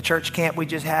the church camp we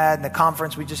just had and the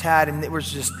conference we just had. And it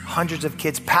was just hundreds of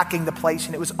kids packing the place.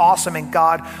 And it was awesome. And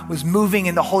God was moving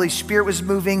and the Holy Spirit was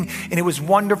moving. And it was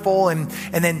wonderful. And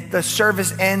then the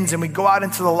service ends and we go out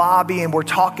into the lobby and we're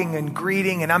talking and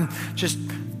greeting. And I'm just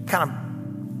kind of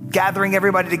gathering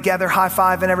everybody together,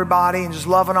 high-fiving everybody and just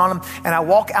loving on them. And I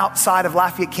walk outside of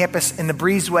Lafayette campus in the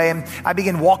breezeway and I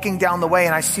begin walking down the way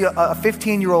and I see a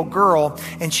 15-year-old girl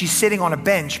and she's sitting on a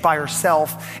bench by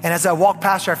herself. And as I walk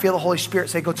past her, I feel the Holy Spirit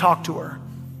say, go talk to her.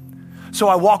 So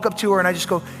I walk up to her and I just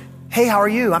go, hey, how are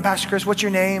you? I'm Pastor Chris. What's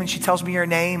your name? And she tells me her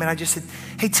name. And I just said,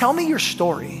 hey, tell me your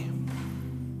story.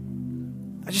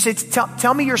 I just said,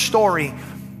 tell me your story.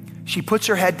 She puts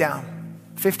her head down,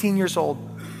 15 years old.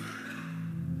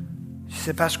 She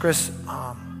said, Pastor Chris,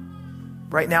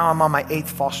 right now I'm on my 8th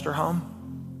foster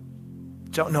home.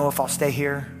 Don't know if I'll stay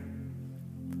here.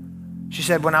 She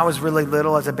said, when I was really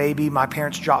little as a baby, my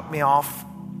parents dropped me off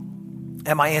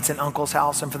at my aunt's and uncle's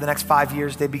house. And for the next 5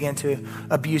 years, they began to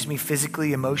abuse me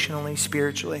physically, emotionally,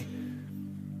 spiritually.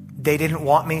 They didn't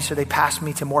want me, so they passed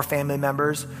me to more family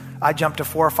members. I jumped to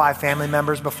 4 or 5 family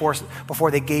members before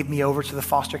they gave me over to the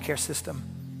foster care system.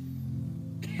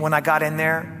 When I got in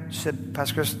there, she said,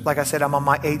 Pastor Chris, like I said, I'm on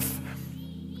my 8th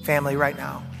family right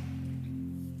now.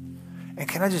 And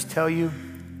can I just tell you,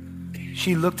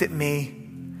 she looked at me,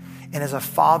 and as a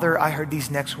father, I heard these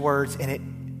next words, and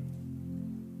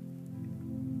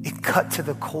it cut to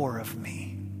the core of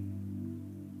me.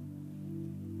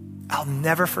 I'll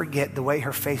never forget the way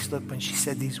her face looked when she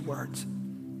said these words.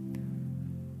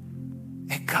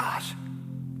 And gosh,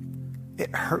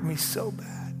 it hurt me so bad.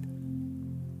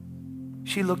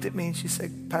 She looked at me and she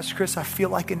said, Pastor Chris, I feel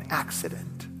like an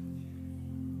accident.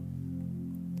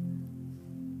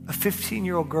 A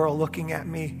 15-year-old girl looking at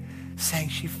me saying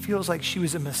she feels like she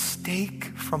was a mistake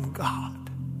from God.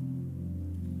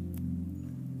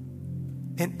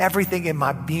 And everything in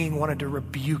my being wanted to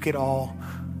rebuke it all.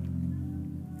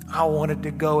 I wanted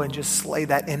to go and just slay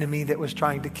that enemy that was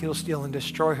trying to kill, steal, and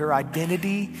destroy her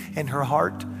identity and her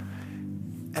heart.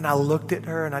 And I looked at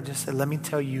her and I just said, let me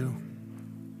tell you,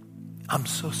 I'm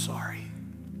so sorry.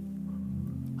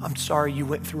 I'm sorry you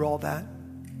went through all that.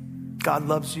 God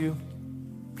loves you.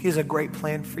 He has a great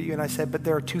plan for you. And I said, but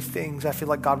there are 2 things I feel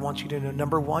like God wants you to know.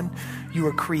 Number 1, you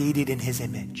were created in his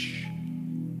image.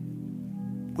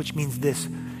 Which means this,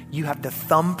 you have the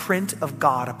thumbprint of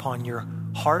God upon your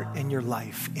heart and your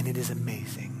life, and it is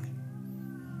amazing.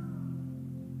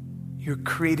 You're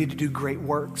created to do great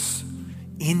works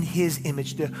in his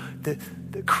image. The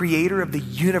creator of the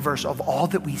universe, of all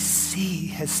that we see,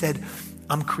 has said,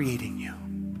 I'm creating you.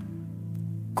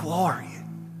 Glory.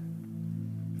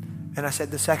 And I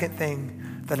said, the second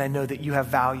thing that I know that you have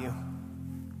value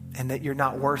and that you're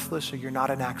not worthless or you're not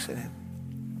an accident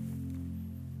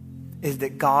is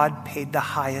that God paid the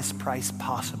highest price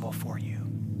possible for you.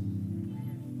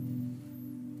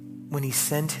 When he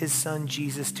sent his son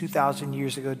Jesus 2,000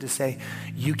 years ago to say,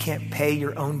 you can't pay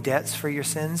your own debts for your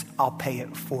sins, I'll pay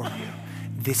it for you.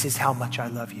 This is how much I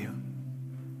love you.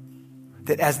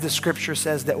 That as the scripture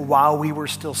says, that while we were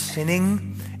still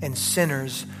sinning and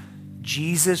sinners,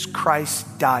 Jesus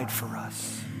Christ died for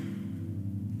us.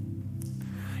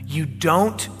 You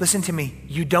don't, listen to me,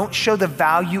 you don't show the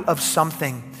value of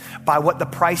something by what the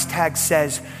price tag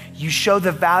says. You show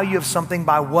the value of something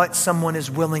by what someone is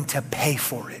willing to pay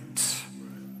for it.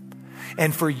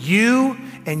 And for you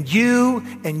and you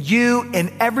and you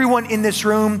and everyone in this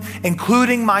room,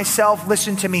 including myself,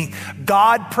 listen to me,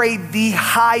 God paid the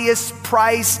highest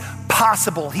price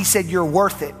possible. He said, you're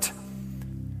worth it.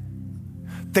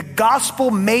 The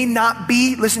gospel may not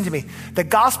be, listen to me, the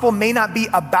gospel may not be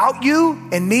about you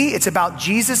and me. It's about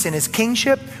Jesus and his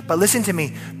kingship. But listen to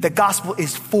me, the gospel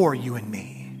is for you and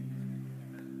me.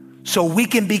 So we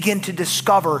can begin to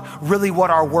discover really what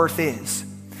our worth is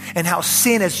and how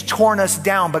sin has torn us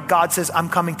down. But God says, I'm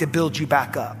coming to build you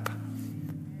back up.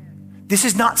 This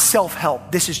is not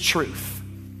self-help. This is truth.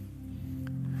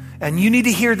 And you need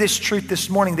to hear this truth this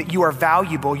morning that you are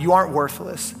valuable. You aren't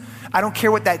worthless. I don't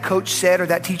care what that coach said or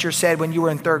that teacher said when you were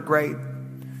in 3rd grade.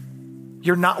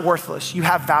 You're not worthless. You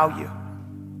have value.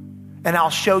 And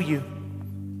I'll show you.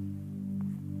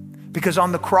 Because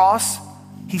on the cross,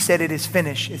 he said it is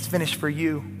finished. It's finished for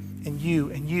you and you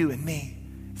and you and me.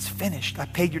 It's finished. I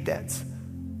paid your debts.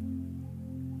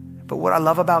 But what I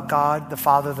love about God, the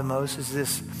Father the most, is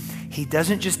this. He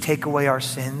doesn't just take away our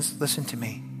sins. Listen to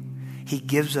me. He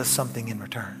gives us something in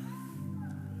return.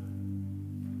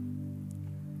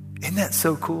 Isn't that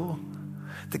so cool?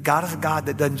 That God is a God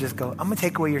that doesn't just go, I'm going to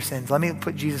take away your sins. Let me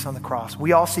put Jesus on the cross.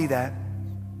 We all see that.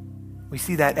 We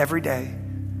see that every day.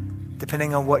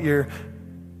 Depending on what your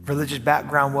religious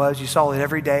background was, you saw it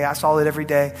every day. I saw it every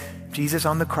day. Jesus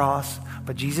on the cross.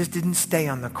 But Jesus didn't stay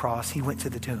on the cross. He went to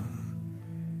the tomb.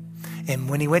 And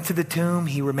when he went to the tomb,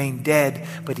 he remained dead.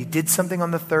 But he did something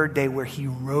on the 3rd day where he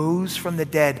rose from the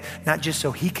dead. Not just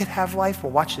so he could have life.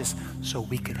 Well, watch this. So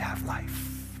we could have life.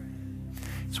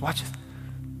 So watch this.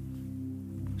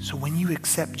 So when you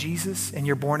accept Jesus and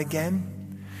you're born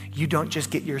again, you don't just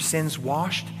get your sins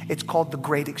washed. It's called the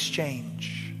Great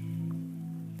Exchange.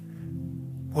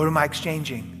 What am I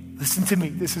exchanging? Listen to me.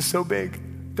 This is so big.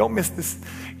 Don't miss this.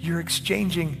 You're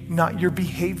exchanging not your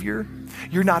behavior.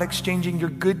 You're not exchanging your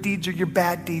good deeds or your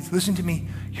bad deeds. Listen to me.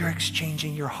 You're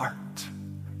exchanging your heart.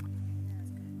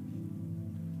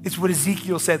 It's what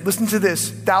Ezekiel said. Listen to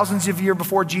this. Thousands of years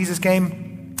before Jesus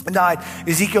came and died,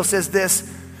 Ezekiel says this.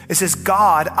 It says,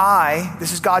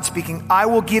 this is God speaking, I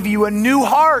will give you a new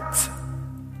heart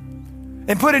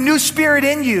and put a new spirit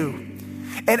in you.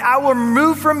 And I will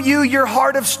remove from you your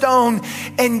heart of stone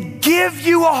and give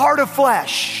you a heart of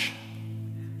flesh.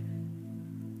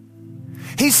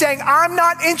 He's saying, I'm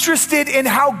not interested in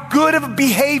how good of a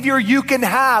behavior you can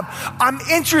have. I'm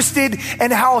interested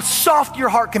in how soft your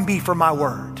heart can be for my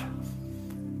word.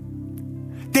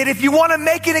 That if you want to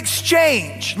make an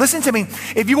exchange, listen to me,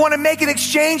 if you want to make an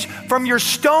exchange from your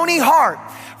stony heart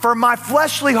for my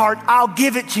fleshly heart, I'll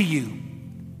give it to you.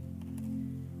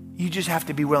 You just have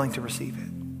to be willing to receive it.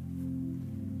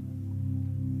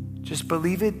 Just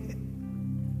believe it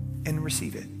and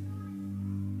receive it.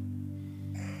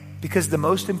 Because the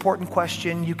most important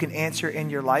question you can answer in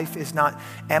your life is not,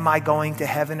 am I going to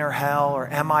heaven or hell, or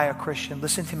am I a Christian?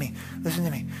 Listen to me.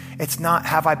 It's not,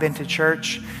 have I been to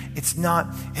church? It's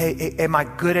not, hey, am I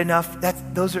good enough?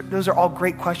 Those are all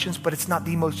great questions, but it's not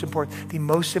the most important. The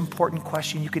most important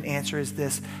question you can answer is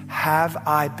this: have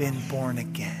I been born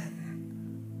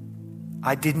again?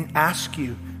 I didn't ask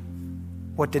you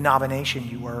what denomination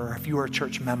you were, or if you were a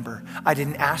church member. I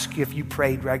didn't ask you if you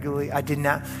prayed regularly.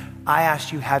 I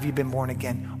asked you, have you been born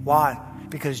again? Why?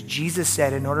 Because Jesus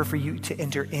said in order for you to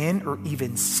enter in or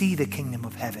even see the kingdom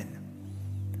of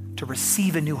heaven, to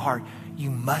receive a new heart,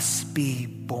 you must be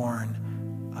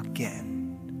born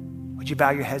again. Would you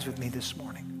bow your heads with me this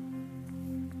morning?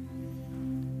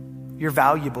 You're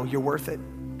valuable. You're worth it.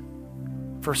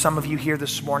 For some of you here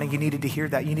this morning, you needed to hear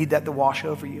that. You need that to wash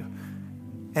over you.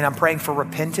 And I'm praying for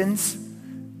repentance.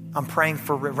 I'm praying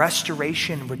for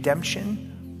restoration, redemption.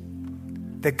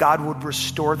 That God would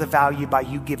restore the value by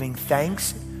you giving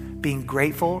thanks, being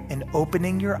grateful, and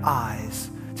opening your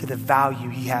eyes to the value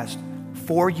he has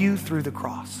for you through the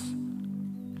cross.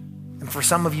 And for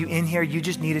some of you in here, you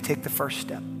just need to take the first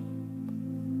step.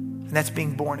 And that's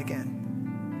being born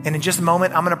again. And in just a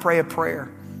moment, I'm going to pray a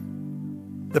prayer.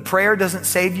 The prayer doesn't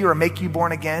save you or make you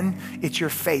born again. It's your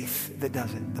faith that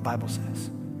does it, the Bible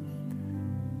says.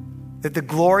 That the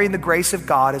glory and the grace of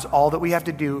God is all that we have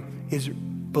to do is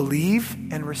believe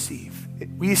and receive.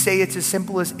 We say it's as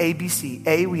simple as ABC.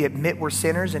 A, we admit we're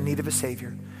sinners in need of a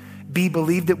Savior. B,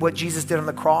 believe that what Jesus did on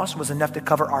the cross was enough to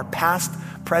cover our past,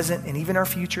 present, and even our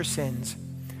future sins.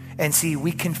 And C,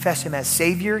 we confess him as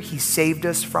Savior. He saved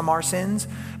us from our sins,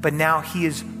 but now he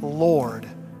is Lord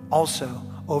also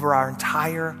over our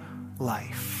entire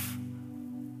life.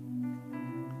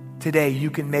 Today, you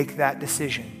can make that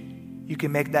decision. You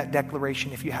can make that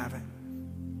declaration if you haven't.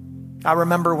 I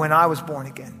remember when I was born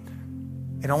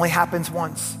again. It only happens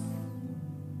once.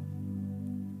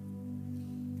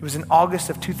 It was in August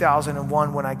of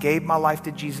 2001 when I gave my life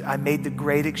to Jesus. I made the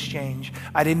great exchange.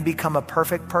 I didn't become a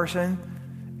perfect person.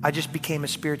 I just became a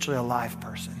spiritually alive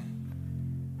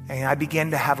person. And I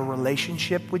began to have a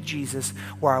relationship with Jesus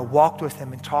where I walked with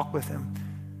him and talked with him.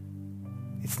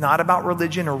 It's not about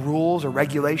religion or rules or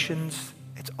regulations.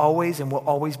 It's always and will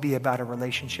always be about a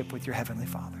relationship with your Heavenly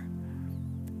Father.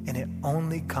 And it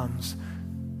only comes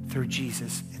through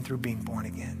Jesus and through being born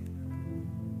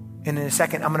again. And in a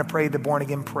second, I'm going to pray the born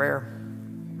again prayer.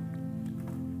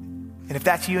 And if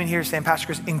that's you in here saying, Pastor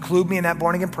Chris, include me in that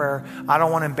born again prayer. I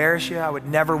don't want to embarrass you. I would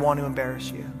never want to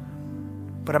embarrass you.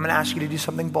 But I'm going to ask you to do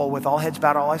something bold with all heads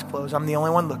bowed, all eyes closed. I'm the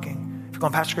only one looking. If you're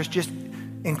going, Pastor Chris, just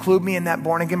include me in that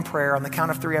born again prayer. On the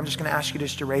count of 3, I'm just going to ask you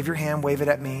just to wave your hand, wave it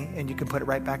at me, and you can put it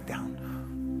right back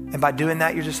down. And by doing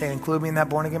that, you're just saying, include me in that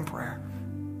born again prayer.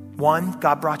 1,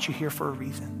 God brought you here for a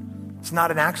reason. It's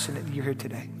not an accident that you're here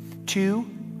today. 2,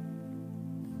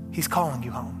 he's calling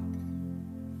you home.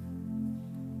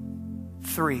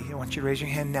 3, I want you to raise your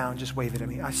hand now and just wave it at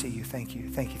me. I see you. Thank you.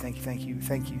 Thank you. Thank you. Thank you.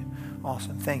 Thank you.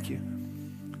 Awesome. Thank you.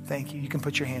 Thank you. You can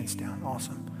put your hands down.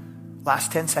 Awesome.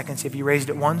 Last 10 seconds. If you raised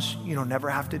it once, you don't never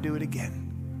have to do it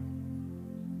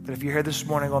again. But if you're here this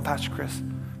morning going, Pastor Chris,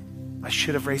 I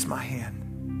should have raised my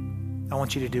hand. I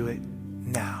want you to do it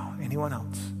now. Anyone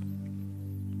else?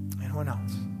 Anyone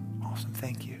else? Awesome.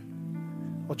 Thank you.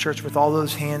 Well, church, with all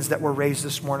those hands that were raised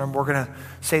this morning, we're going to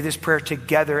say this prayer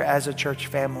together as a church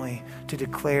family to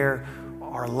declare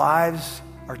our lives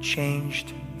are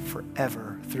changed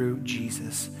forever through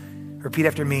Jesus. Repeat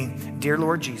after me. Dear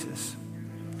Lord Jesus,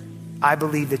 I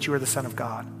believe that you are the Son of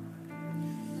God.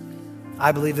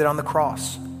 I believe that on the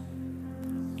cross,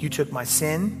 you took my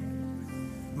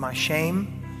sin, my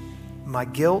shame, my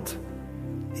guilt,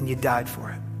 and you died for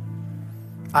it.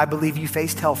 I believe you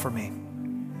faced hell for me,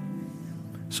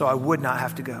 so I would not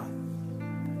have to go,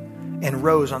 and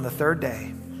rose on the 3rd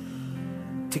day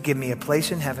to give me a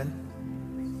place in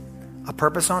heaven, a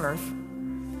purpose on earth,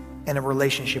 and a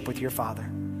relationship with your Father.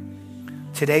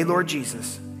 Today, Lord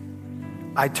Jesus,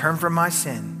 I turn from my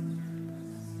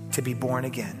sin to be born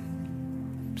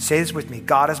again. Say this with me.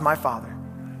 God is my Father.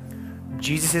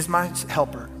 Jesus is my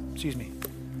helper.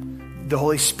 The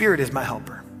Holy Spirit is my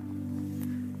helper.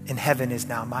 And heaven is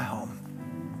now my home.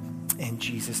 In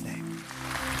Jesus' name.